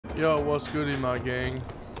Yo, what's goody, my gang?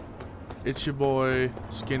 It's your boy,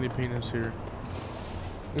 Skinny Penis here.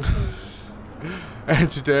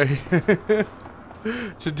 And today,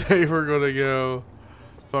 we're gonna go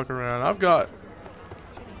fuck around.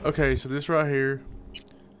 Okay, so this right here,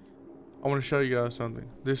 I want to show you guys something.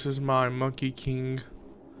 This is my Monkey King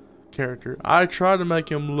character. I try to make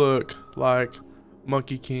him look like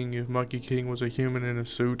Monkey King if Monkey King was a human in a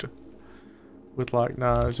suit with like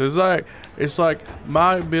knives. It's like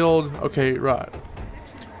my build. Okay, right.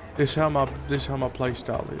 This how my play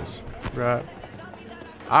style is, right?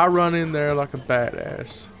 I run in there like a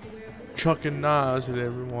badass, chucking knives at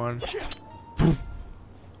everyone, boom,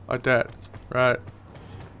 like that, right?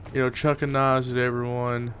 You know, chucking knives at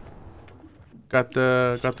everyone. Got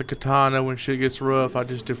the katana. When shit gets rough, I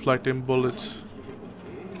just deflect them bullets.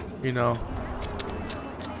 You know,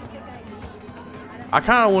 I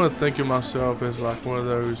kind of want to think of myself as like one of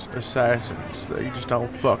those assassins that you just don't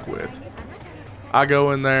fuck with. I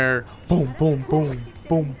go in there, boom, boom, boom,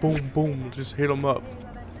 boom, boom, boom, just hit them up.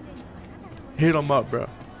 Hit them up, bro.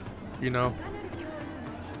 You know,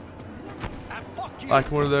 like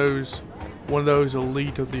one of those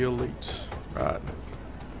elite of the elites, right?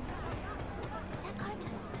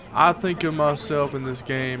 I think of myself in this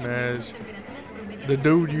game as the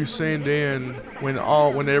dude you send in when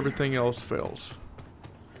everything else fails.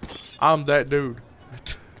 I'm that dude.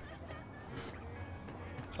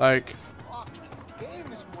 Like,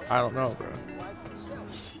 I don't know, bro.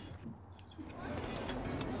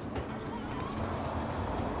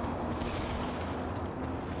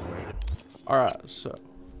 Alright, so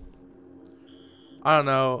I don't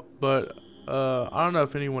know, but I don't know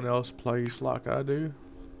if anyone else plays like I do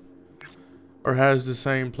or has the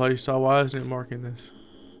same play style. Why isn't it marking this?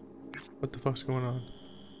 What the fuck's going on?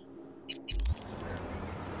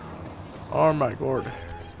 Oh my god.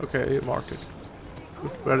 Okay, it marked it.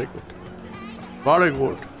 Good, very good. Very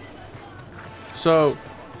good. So,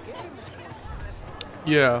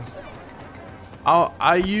 yeah.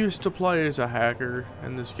 I used to play as a hacker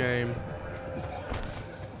in this game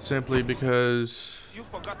simply because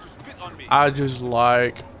I just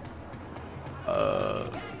like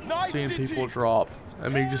seeing people drop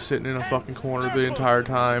and me just sitting in a fucking corner the entire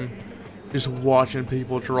time, just watching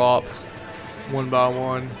people drop one by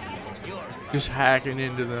one, just hacking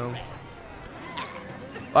into them.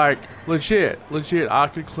 Like, legit, I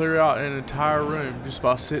could clear out an entire room just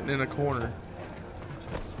by sitting in a corner.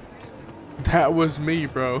 That was me,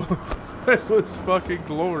 bro. It was fucking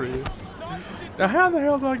glorious. Now, how the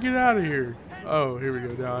hell do I get out of here? Oh, here we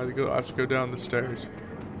go. Now I have to go down the stairs.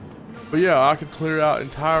 But yeah, I could clear out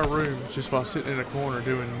entire rooms just by sitting in a corner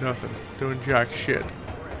doing nothing, doing jack shit.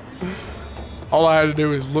 All I had to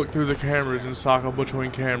do is look through the cameras and cycle between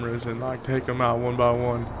cameras and like take them out one by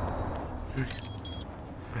one.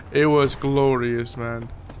 It was glorious, man.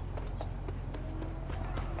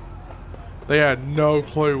 They had no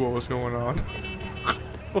clue what was going on.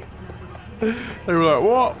 They were like,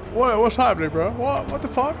 what's happening, bro? What the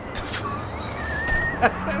fuck?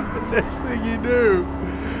 The next thing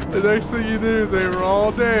you knew, they were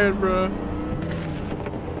all dead, bro.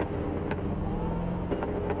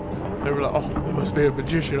 They were like, oh, there must be a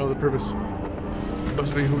magician on the purpose.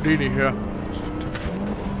 Must be Houdini here.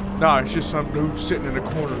 Nah, it's just some dude sitting in a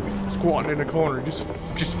corner, squatting in a corner, just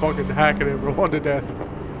fucking hacking everyone to death.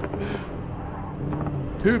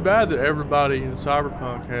 Too bad that everybody in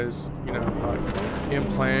cyberpunk has, you know, like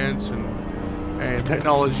implants and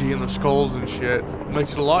technology in the skulls and shit. It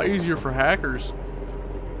makes it a lot easier for hackers,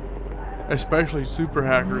 especially super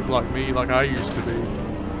hackers like me, like I used to be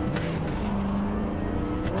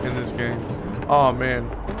in this game. Oh man,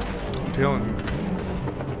 I'm telling you.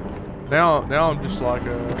 Now I'm just like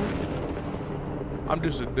I'm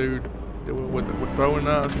just a dude with throwing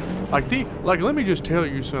knives. Like let me just tell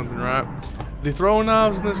you something, right? The throwing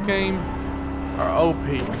knives in this game are OP.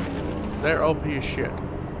 They're OP as shit.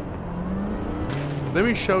 Let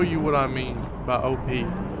me show you what I mean by OP.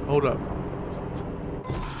 Hold up.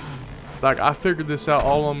 Like, I figured this out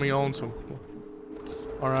all on my own.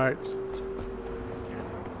 Alright.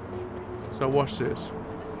 So watch this.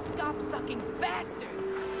 Stop sucking bastard.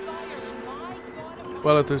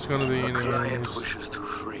 Well, if there's gonna be any enemies. Wishes to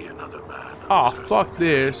free another man. Oh, fuck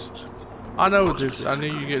this. I know this. I knew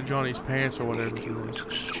you get Johnny's pants or whatever.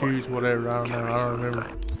 Choose whatever. I don't remember.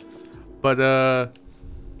 But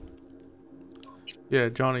yeah,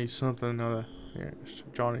 Johnny's something. Yeah,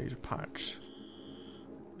 Johnny's pants.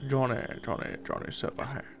 Johnny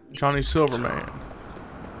Silverman. Johnny Silverman.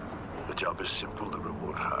 The job is simple. The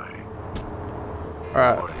reward high. All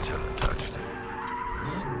right. More until touched.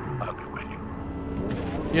 I'll be waiting.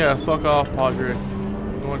 Yeah, fuck off, Padre.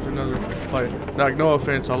 going to another place. Like, no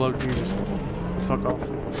offense, I love Jesus. Fuck off.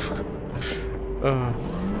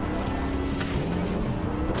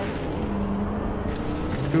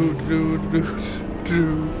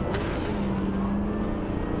 Do.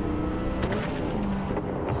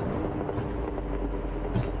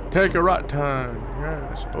 Take a right turn.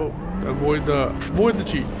 Yes. Oh, avoid the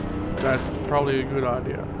Jeep. That's probably a good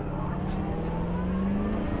idea.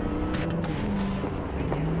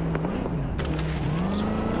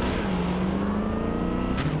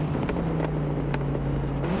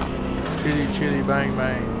 Chitty chitty bang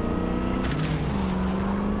bang.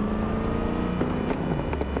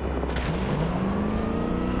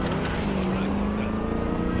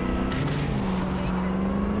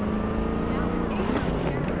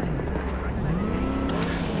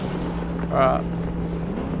 Alright.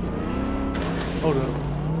 Hold up.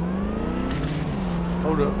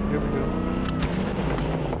 Hold up. Here we go.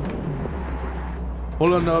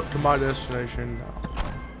 Pulling up to my destination now.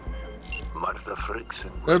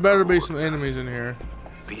 There better be some enemies in here.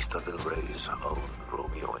 Vista del Rey's own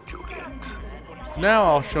Romeo and Juliet. Now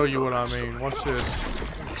I'll show you what I mean. Watch this.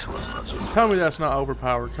 This was not so Tell me that's not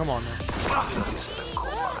overpowered. Come on now. Watch this.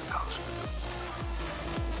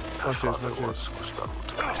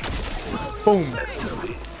 Boom.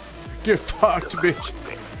 Get fucked, bitch.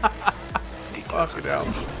 Fuck it out.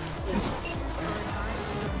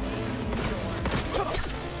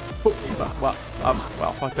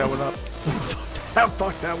 Wow, fuck that one up.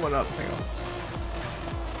 Fuck that one up. Hang on.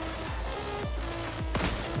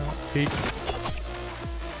 Peek.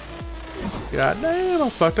 God damn, I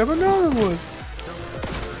fucked up another one.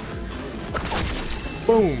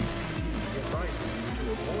 Boom.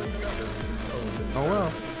 Oh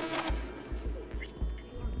well.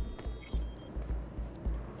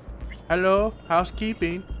 Hello,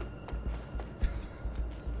 housekeeping.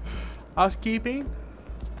 Housekeeping?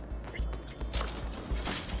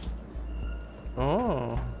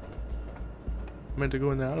 Oh. I meant to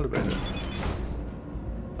go in the elevator.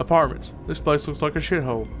 Apartments. This place looks like a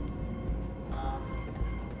shithole.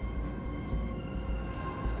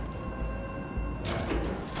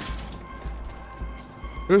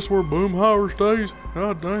 This where Boomhauer stays?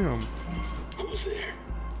 God damn. Who's there?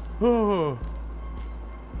 Oh.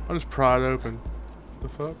 I just pried open. The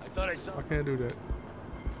fuck? I thought I saw. I can't do that.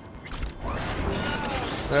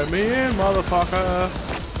 Let me in, motherfucker.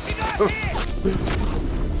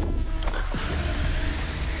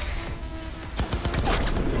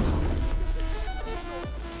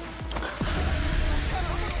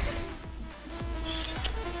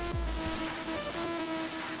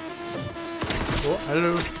 Oh,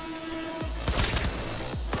 hello.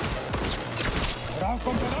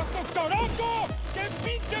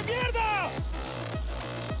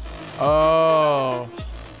 Oh.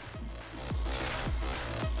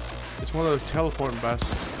 It's one of those teleporting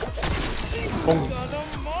bastards. Boom.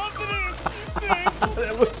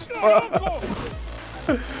 That was fun.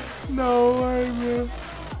 No way, man.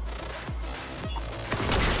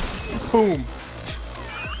 Boom.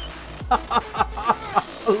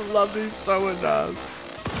 I love these throwing knives.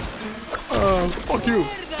 Oh, fuck you.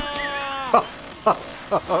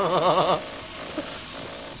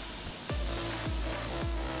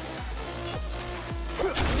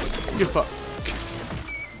 Get fucked.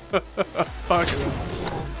 Fuck it.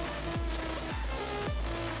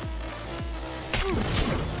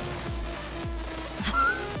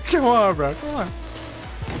 Come on, bro. Come on.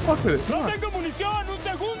 Fuck with it. Come on.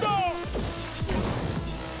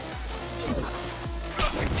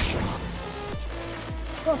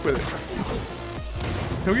 Fuck with it.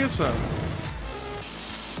 Go get some.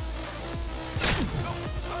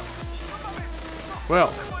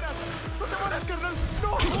 Well.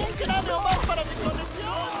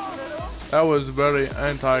 That was very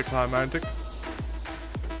anticlimactic.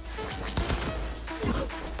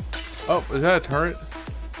 Oh, is that a turret?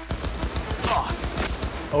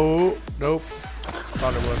 Oh, nope.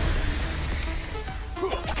 Thought it was.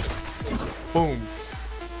 Boom.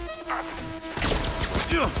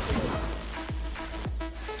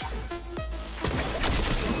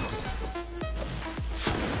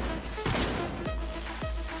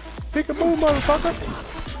 Pick a boom, motherfucker.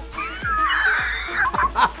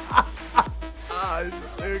 Ah, this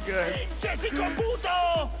is too good.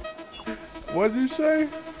 What did you say?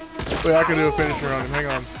 Wait, I can do a finisher on him. Hang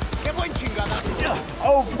on.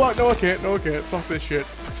 Oh, fuck. No, I can't. No, I can't. Fuck this shit.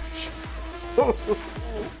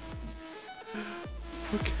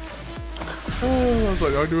 Okay. Oh, I was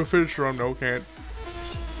like, I'll do a finisher on him. No, I can't.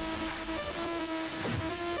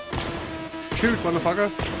 Shoot, motherfucker.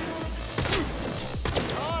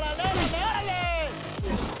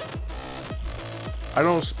 I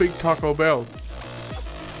don't speak Taco Bell.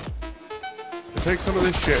 Take some of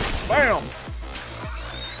this shit. Bam!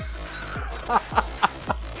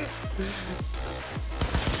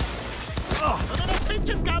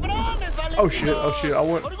 Oh shit, oh shit.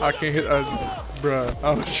 I can't hit, bruh.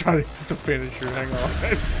 I was trying to hit the finisher. Hang on.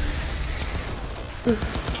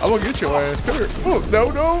 I'm gonna get your ass. Come here. Oh,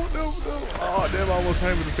 no. Oh, damn, I almost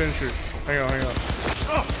had with the finisher. Hang on.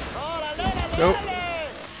 Nope.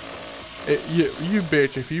 You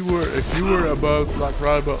bitch. If you were above, like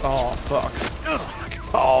right above, oh, fuck.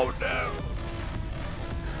 Oh, no.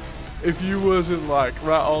 If you wasn't like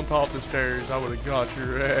right on top of the stairs, I would have got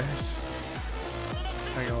your ass.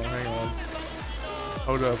 Hang on.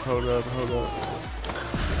 Hold up. Hang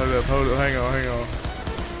on.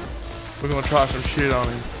 We're gonna try some shit on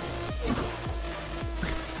him.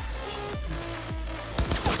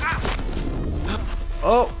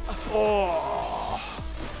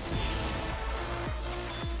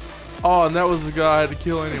 Oh, and that was the guy I had to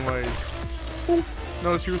kill anyways.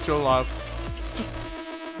 No, she was still alive.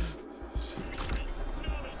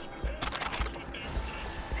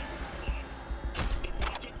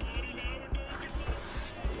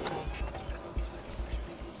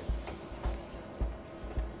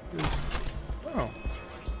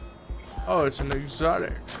 Oh, it's an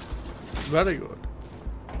exotic. Very good.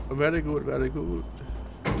 Very good.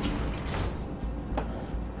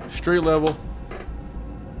 Street level.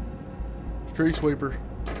 Street sweeper.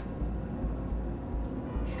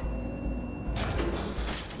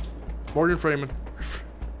 Morgan Freeman.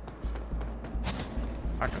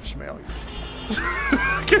 I can smell you.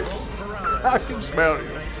 I can smell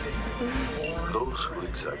you. Those who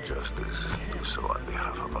exact justice do so on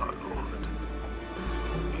behalf of our Lord.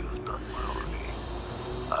 You've done well, me.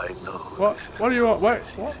 I know. What do you want? Wait,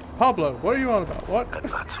 what? Pablo, what are you on about? What? And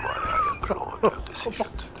that's why I applaud your decision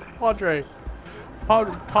today. Padre.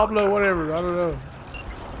 Pablo, whatever. I don't know.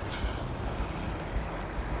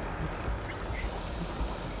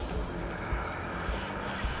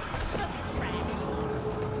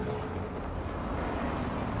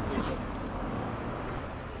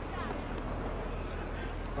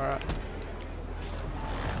 Alright.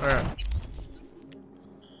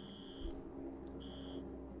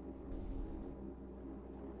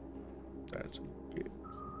 That's it.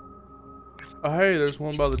 Oh, hey, there's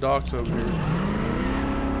one by the docks over here.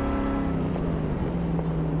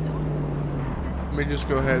 Let me just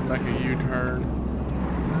go ahead and make a U-turn.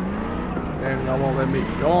 And y'all won't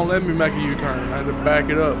let me make a U-turn. I had to back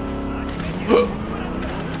it up.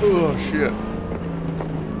 Oh shit.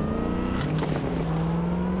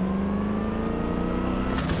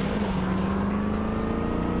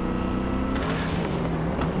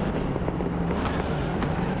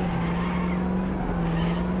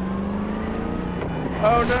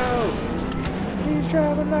 Oh no! He's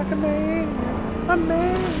driving like a man. A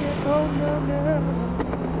man. Oh no.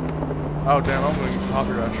 Oh damn, I'm gonna get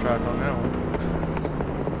copyright strike on that one.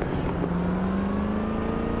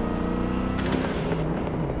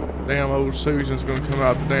 Damn, old Susan's gonna come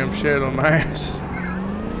out the damn shed on my ass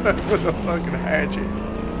with a fucking hatchet.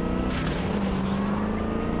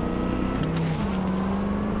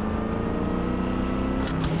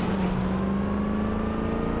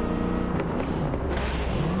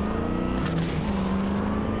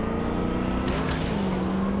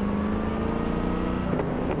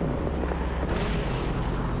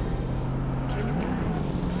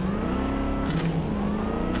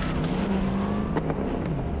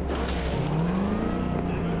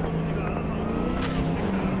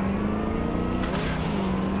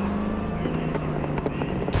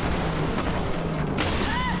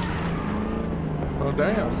 Oh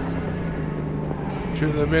damn.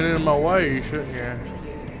 Shouldn't have been in my way, shouldn't you?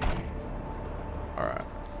 Alright.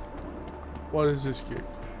 What is this kick?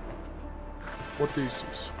 What is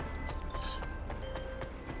this?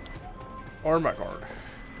 Armor guard.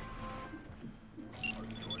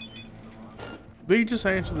 V, just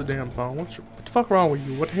answer the damn phone. What the fuck wrong with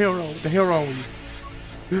you? What the hell wrong? What the hell wrong with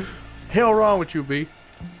you? Hell wrong with you, V?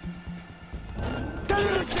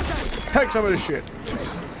 Take some of this shit.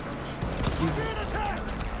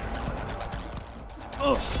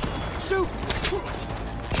 Oh, shoot!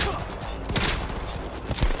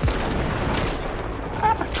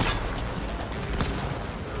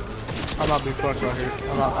 I might be fucked right here.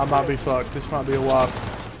 I might be fucked. This might be a while.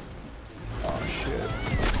 Oh shit.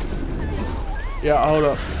 Yeah, hold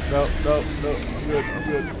up. No. I'm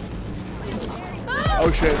good.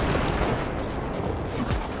 Oh shit.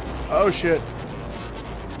 Oh shit.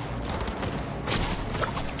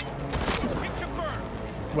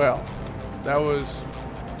 Well, that was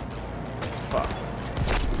fuck.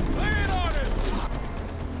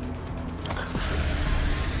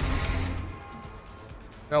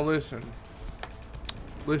 Now listen.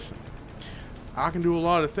 Listen. I can do a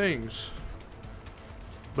lot of things.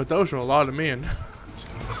 But those are a lot of men.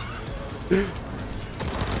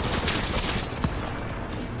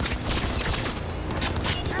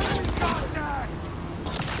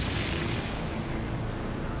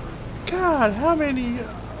 God, how many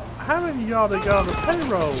y'all they got on the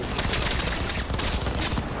payroll?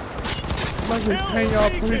 Must be paying y'all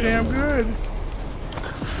pretty damn good.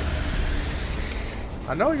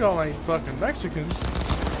 I know y'all ain't fucking Mexicans.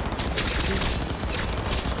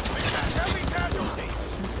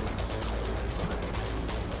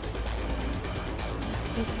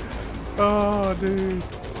 Oh, dude.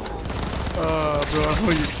 Bro, I know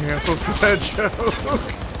you canceled for that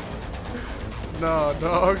joke. Nah,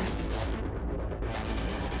 dog.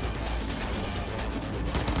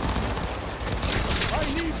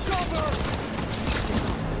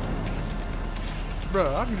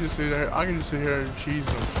 Bro, I can just sit there. I can just sit here and cheese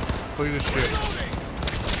them. Look at this shit.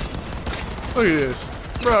 Look at this,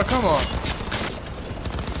 bro. Come on.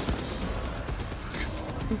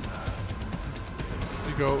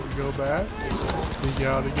 You go back. Dig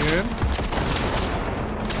out again.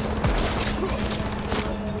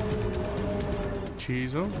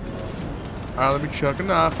 Cheese them. All right, let me chuck a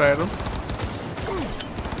knife at them.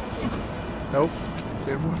 Nope,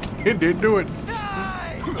 it didn't do it.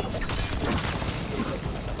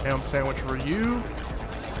 Ham sandwich for you.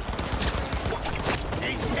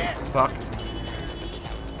 Fuck.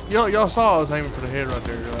 Y'all saw I was aiming for the head right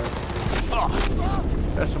there. Right?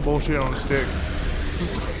 That's some bullshit on the stick.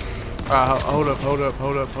 Alright, hold up.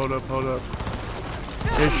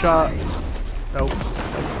 His shot. Nope.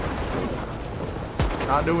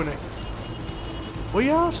 Not doing it. Will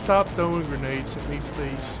y'all stop throwing grenades at me,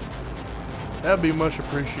 please? That'd be much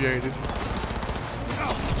appreciated.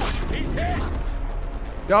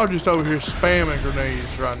 Y'all just over here spamming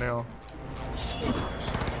grenades right now.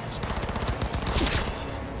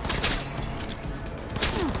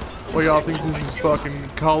 What y'all think this is fucking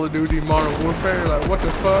Call of Duty Modern Warfare? Like what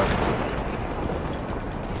the fuck?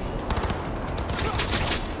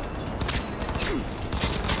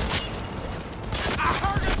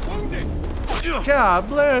 God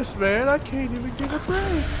bless, man. I can't even get a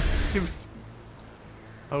break.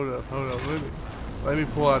 Hold up. Let me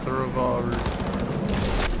pull out the revolver.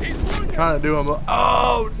 Trying to do him.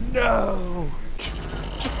 Oh no!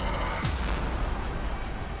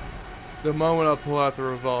 The moment I pull out the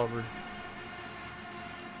revolver.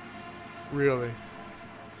 Really,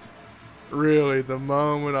 the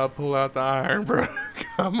moment I pull out the iron, bro.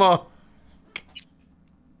 Come on.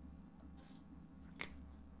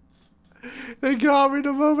 They got me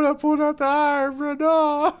the moment I pulled out the iron, bro.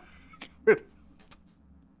 No.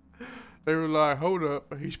 They were like, hold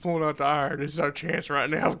up, he's pulling out the iron. This is our chance right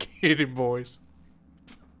now. Get him, boys.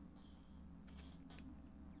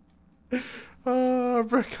 Oh,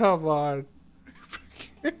 bro, come on.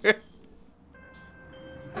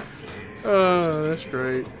 Oh, that's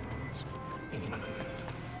great.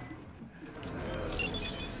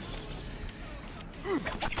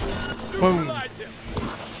 Boom.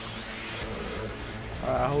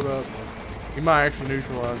 Alright, hold up. He might actually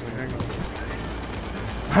neutralize me. Hang on.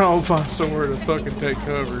 I don't find somewhere to fucking take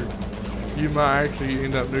cover. You might actually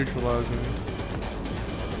end up neutralizing me.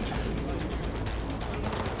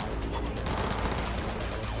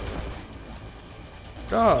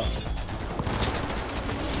 God.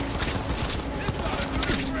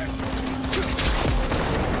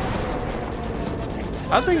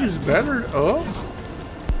 I think it's better. Oh.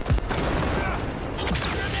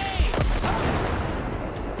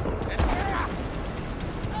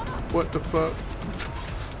 What the fuck?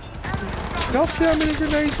 Y'all see how many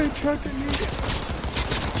grenades they chucked at me?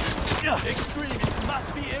 Extremists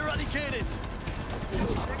must be eradicated.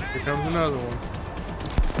 Here comes another one.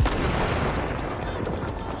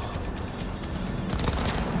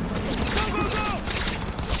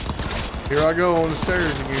 Here I go on the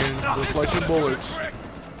stairs again, just like the bullets.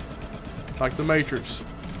 Like the Matrix.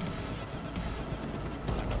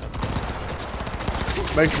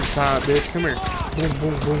 Matrix time, bitch. Come here. Boom,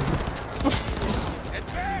 boom, boom.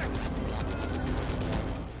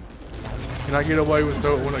 Can I get away with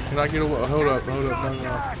can I get away? Hold up, no.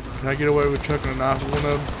 Can I get away with chucking a knife at one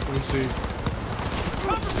of them? Let me see.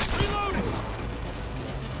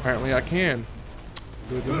 Apparently I can.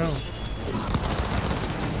 Good to know.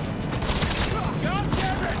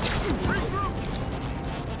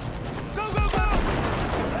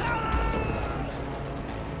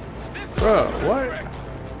 Bruh, what?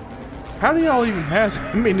 How do y'all even have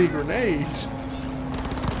that many grenades?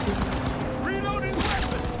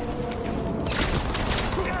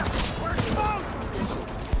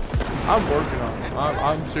 I'm working on them.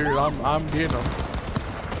 I'm serious. I'm getting them.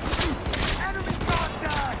 Enemy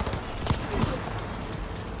contact!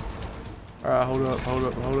 All right, hold up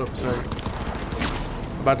a second.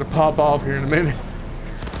 I'm about to pop off here in a minute.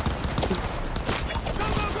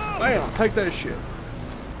 Bam! Take that shit.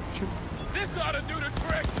 This ought to do the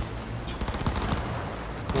trick.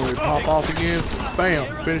 When we pop off again, bam!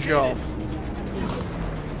 Finish you off.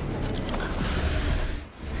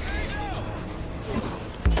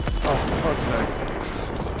 Oh, for fuck's sake.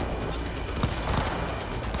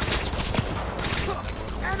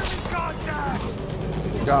 Enemy contact!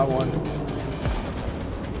 Got one.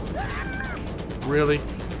 Really?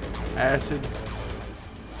 Acid?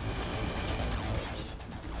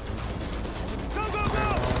 Go, go, go!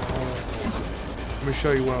 Let me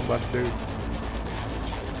show you what I'm about to do.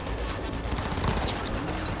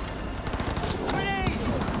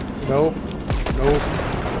 Nope. Nope.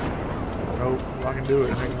 Nope. I can do it.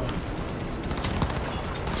 Hang on.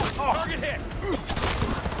 Target hit!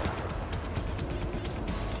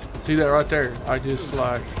 See that right there? I just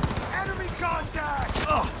like... Enemy contact!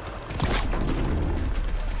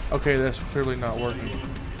 Okay, that's clearly not working.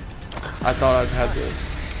 I thought I'd had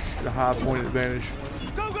the high point advantage.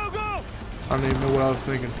 Go, go, go! I don't even know what I was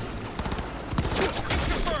thinking.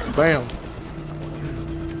 Bam!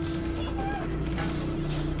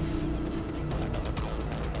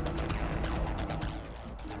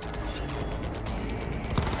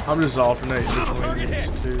 I'm just alternating between these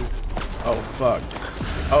two. Oh fuck.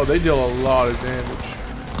 Oh, they deal a lot of damage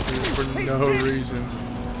for no reason.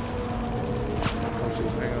 Oh,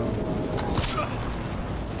 shit, hang on.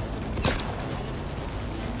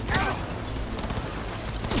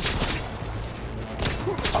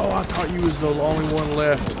 Oh, I thought you was the only one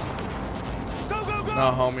left. Go, go, go!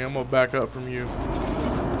 Nah, homie, I'm gonna back up from you.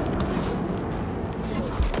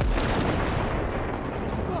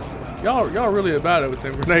 Y'all really about it with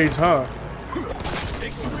them grenades, huh?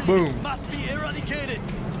 Boom. Must be eradicated.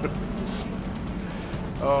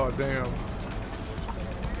 Oh, damn.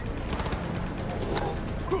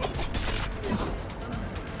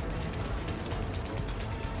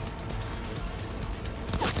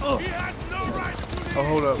 He has no right to the Oh,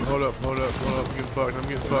 hold up. I'm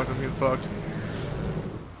getting fucked.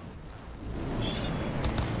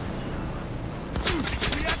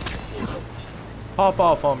 Pop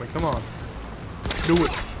off on me, come on. Do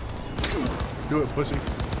it. Do it, pussy.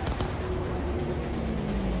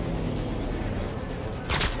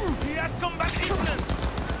 He has combat ignorance.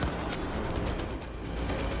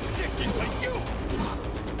 This is for you.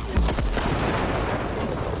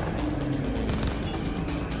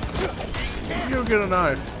 You get a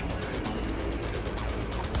knife.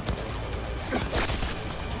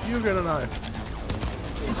 You get a knife.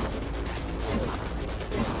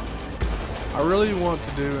 I really want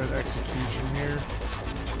to do an execution here,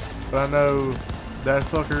 but I know that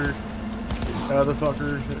fucker, the other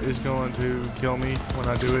fucker, is going to kill me when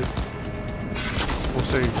I do it. We'll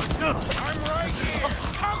see. I'm right here.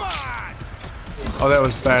 Come on. Oh, that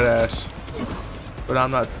was badass. But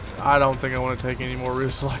I don't think I want to take any more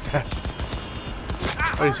risks like that.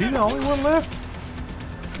 Wait, is he the only one left?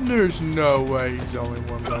 There's no way he's the only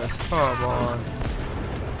one left. Come on.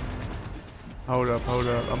 Hold up.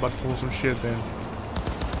 I'm about to pull some shit then.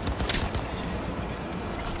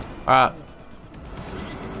 Alright.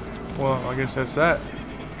 Well, I guess that's that.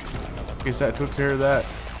 Guess that took care of that.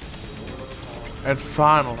 And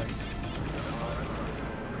finally,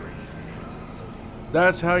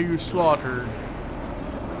 that's how you slaughter.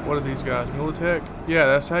 What are these guys? Militech? Yeah,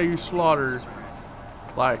 that's how you slaughter.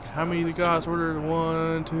 Like, how many of the guys ordered?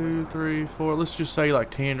 1, 2, 3, 4. Let's just say like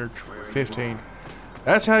 10 or 15.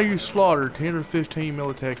 That's how you slaughter 10 or 15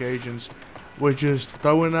 Militech agents with just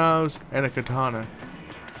throwing knives and a katana.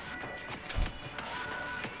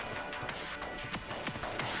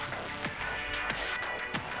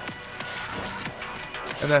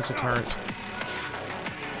 And that's a turret.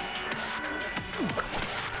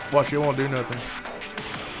 Watch, it won't do nothing.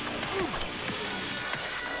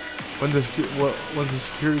 When the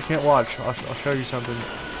security can't watch, I'll show you something.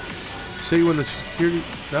 See when the security,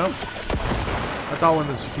 no? I thought when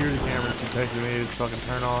the security cameras detected me, it'd fucking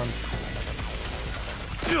turn on.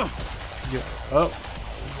 Yeah. Oh.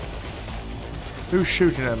 Who's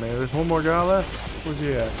shooting at me? There's one more guy left? Where's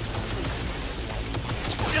he at?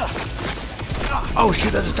 Oh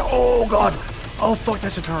shit, that's a turret. Oh god. Oh fuck,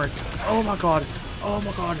 that's a turret. Oh my god. Oh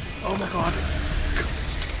my god. Oh my god.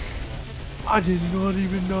 I did not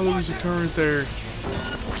even know there was a turret there.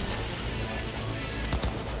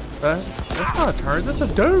 That's not a turret, that's a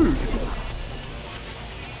dude.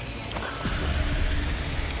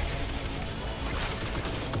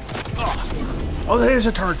 Oh, that is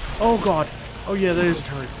a turret. Oh god. Oh yeah, that is a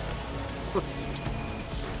turret.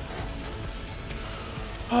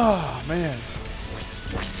 Oh man.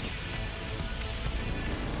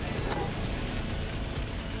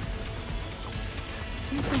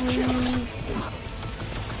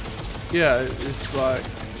 Yeah, it's like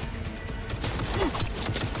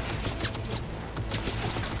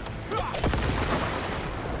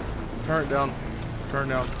turn it down. Turn it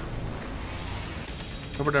down.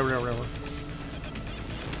 Over, over, over, over.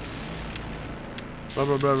 Blah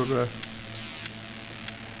blah blah blah blah.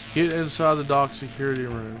 Get inside the dock security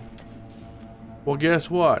room. Well, guess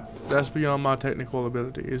what? That's beyond my technical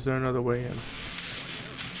ability. Is there another way in?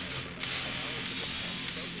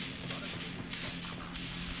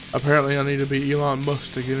 Apparently, I need to be Elon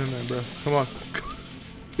Musk to get in there, bro. Come on.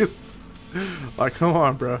 Like, come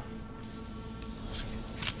on, bro.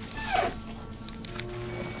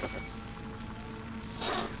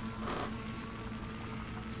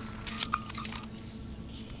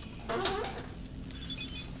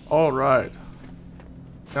 All right.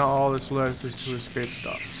 Now all that's left is to escape the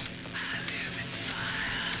docks.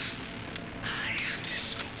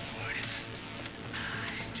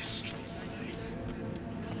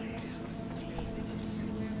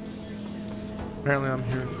 Apparently I'm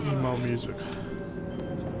hearing emo music.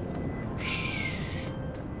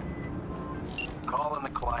 Calling the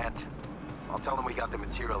client. I'll tell them we got the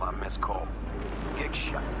material on missed call. Gig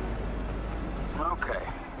shut. Okay.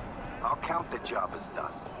 I'll count the job as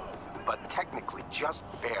done. But technically just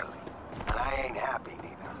barely. And I ain't happy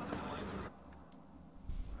neither.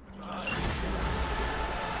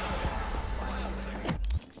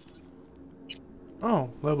 Oh,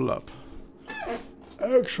 level up.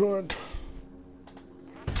 Excellent.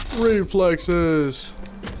 Reflexes.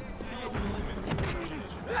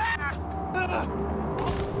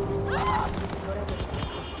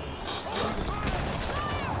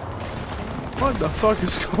 What the fuck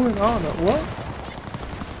is going on? What?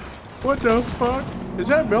 What the fuck? Is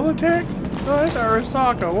that Militech? No, that's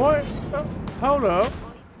Arasaka. What? Hold up.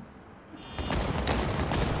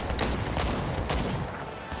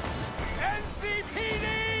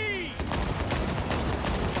 NCPD!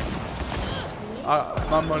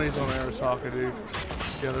 My money's on Arasaka, dude.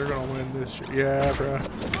 Yeah, they're gonna win this shit. Yeah, bro.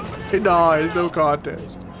 Nah, it's no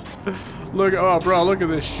contest. Look, oh, bro, look at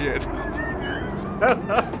this shit.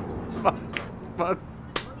 Fuck.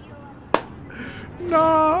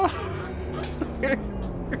 Nah.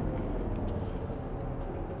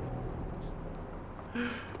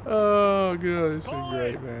 Oh, good. This is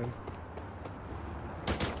great, man.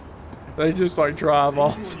 They just like drive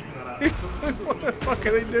off. What the fuck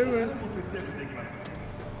are they doing?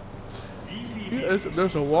 Yeah,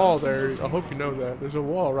 there's a wall there. I hope you know that. There's a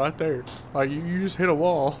wall right there. Like, you just hit a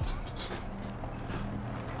wall.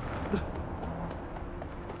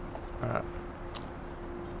 Alright.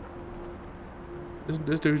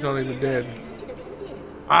 This dude's not even dead.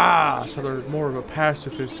 Ah, so they're more of a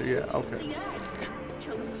pacifist. Yeah, okay.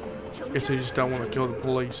 Guess they just don't want to kill the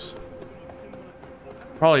police.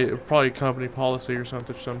 Probably company policy or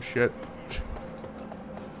something, some shit.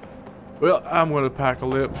 Well, I'm gonna pack a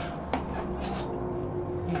lip.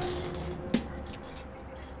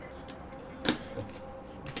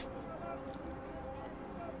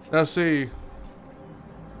 Now see,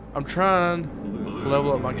 I'm trying to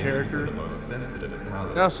level up my character.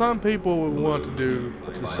 Now some people would want to do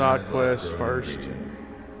the side quests first,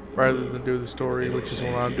 rather than do the story, which is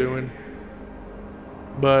what I'm doing.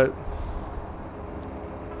 But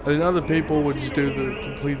then other people would just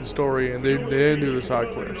complete the story and then do the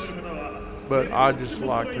side quests. But I just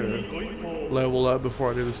like to level up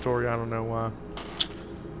before I do the story. I don't know why.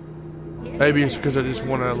 Maybe it's because I just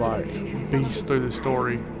want to like beast through the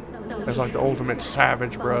story as like the ultimate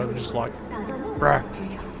savage, bro. Just like, bruh.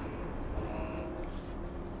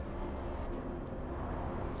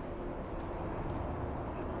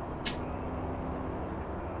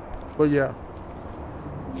 But yeah.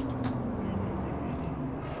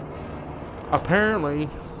 Apparently,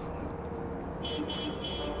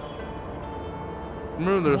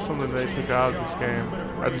 remember there was something they took out of this game.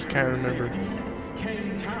 I just can't remember.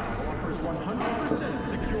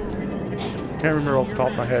 Can't remember off the top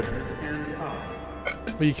of my head.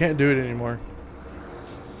 But you can't do it anymore.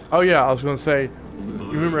 Oh yeah, I was gonna say,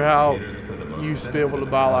 you remember how you used to be able to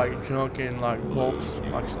buy like junk in like bulks,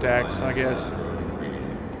 like stacks, I guess?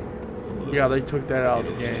 Yeah, they took that out of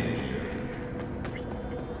the game.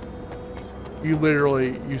 You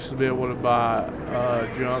literally used to be able to buy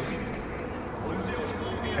junk.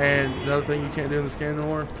 And another thing you can't do in this game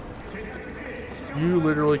anymore, you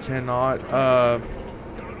literally cannot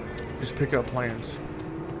just pick up plants.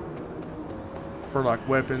 for like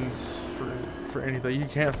weapons, for anything. You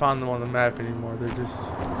can't find them on the map anymore. They're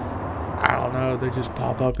just, I don't know, they just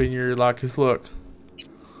pop up in your, like, cause look,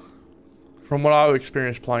 from what I've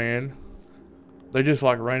experienced playing, they just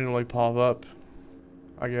like randomly pop up,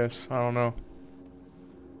 I guess. I don't know.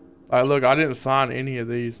 Like, look, I didn't find any of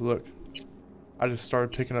these. Look, I just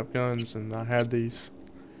started picking up guns and I had these.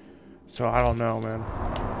 So I don't know, man.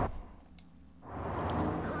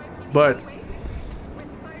 But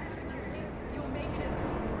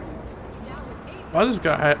why does this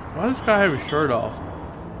guy have his shirt off?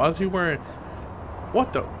 Why is he wearing,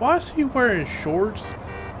 what the, why is he wearing shorts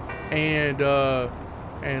and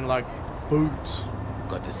like boots?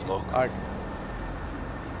 Got the smoke? Like,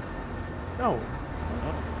 no.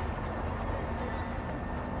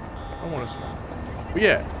 I want to smoke. But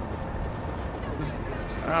yeah.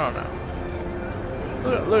 I don't know.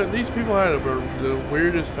 Look, these people had the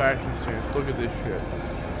weirdest fashion sense. Look at this shit.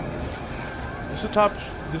 This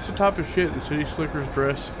is the type of shit the city slickers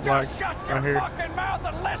dress like right here. Fucking mouth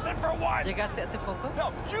and listen for once. ¿Llegaste hace poco?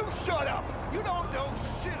 No, you shut up. You don't know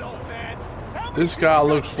shit, old man. This guy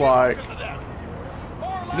looks like,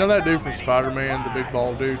 you know that dude from Spider-Man, the big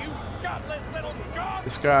bald dude?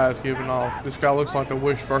 This guy is giving off. This guy looks like the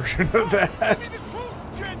Wish version of that.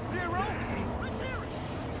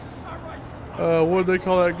 What do they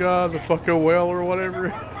call that guy? The fucking whale or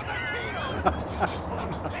whatever?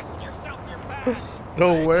 The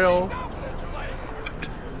whale.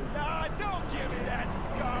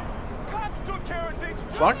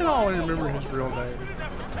 Well, I can only remember his real name.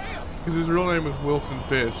 Because his real name is Wilson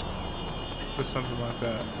Fisk. Or something like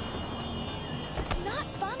that. Not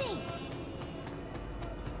funny.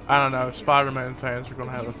 I don't know. Spider-Man fans are going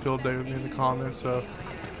to have a field day with me in the comments, so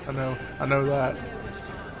I know that.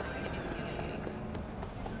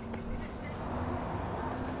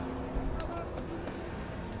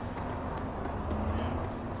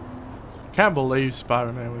 Can't believe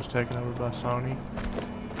Spider-Man was taken over by Sony.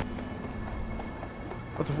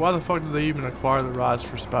 Why the fuck did they even acquire the rights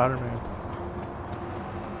for Spider-Man?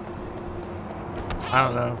 I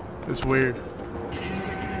don't know. It's weird.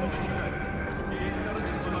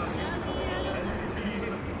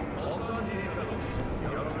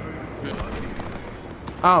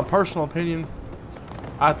 Personal opinion,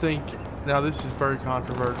 I think, now this is very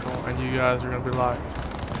controversial and you guys are going to be like,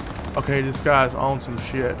 okay, this guy's on some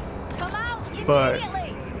shit. But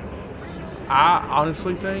I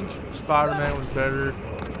honestly think Spider-Man was better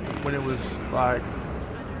when it was like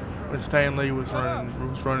when Stan Lee was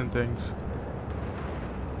running things.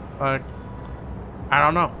 Like, I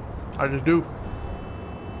don't know, I just do.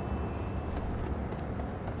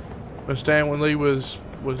 When Stan Lee was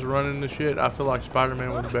running the shit, I feel like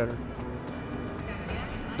Spider-Man was better.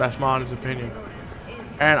 That's my honest opinion.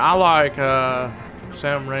 And I like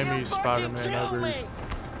Sam Raimi's Spider-Man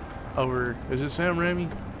over, is it Sam Raimi?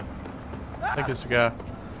 I think it's the guy.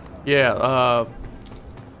 Yeah,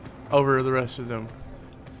 over the rest of them.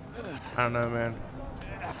 I don't know, man.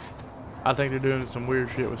 I think they're doing some weird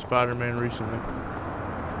shit with Spider-Man recently.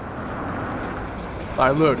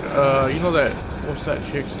 Like, look, you know that, what's that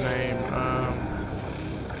chick's name?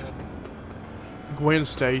 Gwen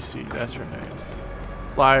Stacy, that's her name.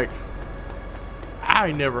 Like,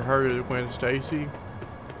 I never heard of Gwen Stacy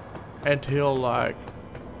until, like,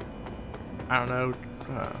 I don't know,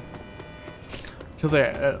 cause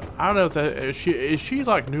I don't know if that is she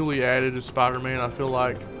like newly added to Spider-Man. I feel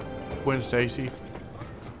like Gwen Stacy.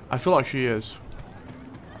 I feel like she is,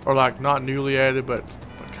 or like not newly added, but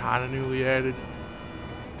kind of newly added.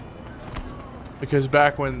 Because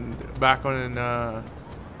back when the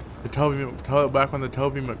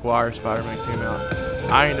Tobey Maguire Spider-Man came out,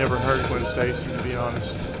 I ain't never heard of Gwen Stacy, to be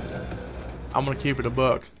honest. I'm gonna keep it a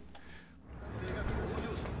buck.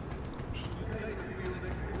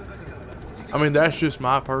 I mean, that's just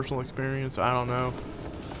my personal experience. I don't know.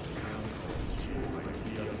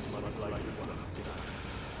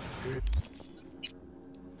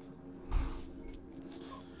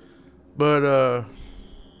 But,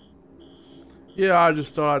 yeah, I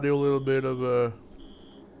just thought I'd do a little bit of a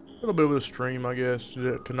stream, I guess,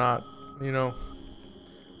 to not, you know,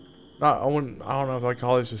 I don't know if I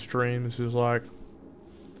call this a stream. This is like,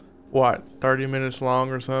 what, 30 minutes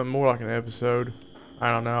long or something? More like an episode.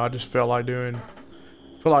 I don't know. I just felt like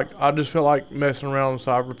I just felt like messing around with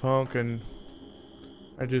Cyberpunk and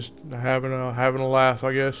just having a laugh,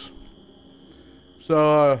 I guess.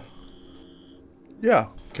 So, yeah.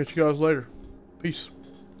 Catch you guys later. Peace.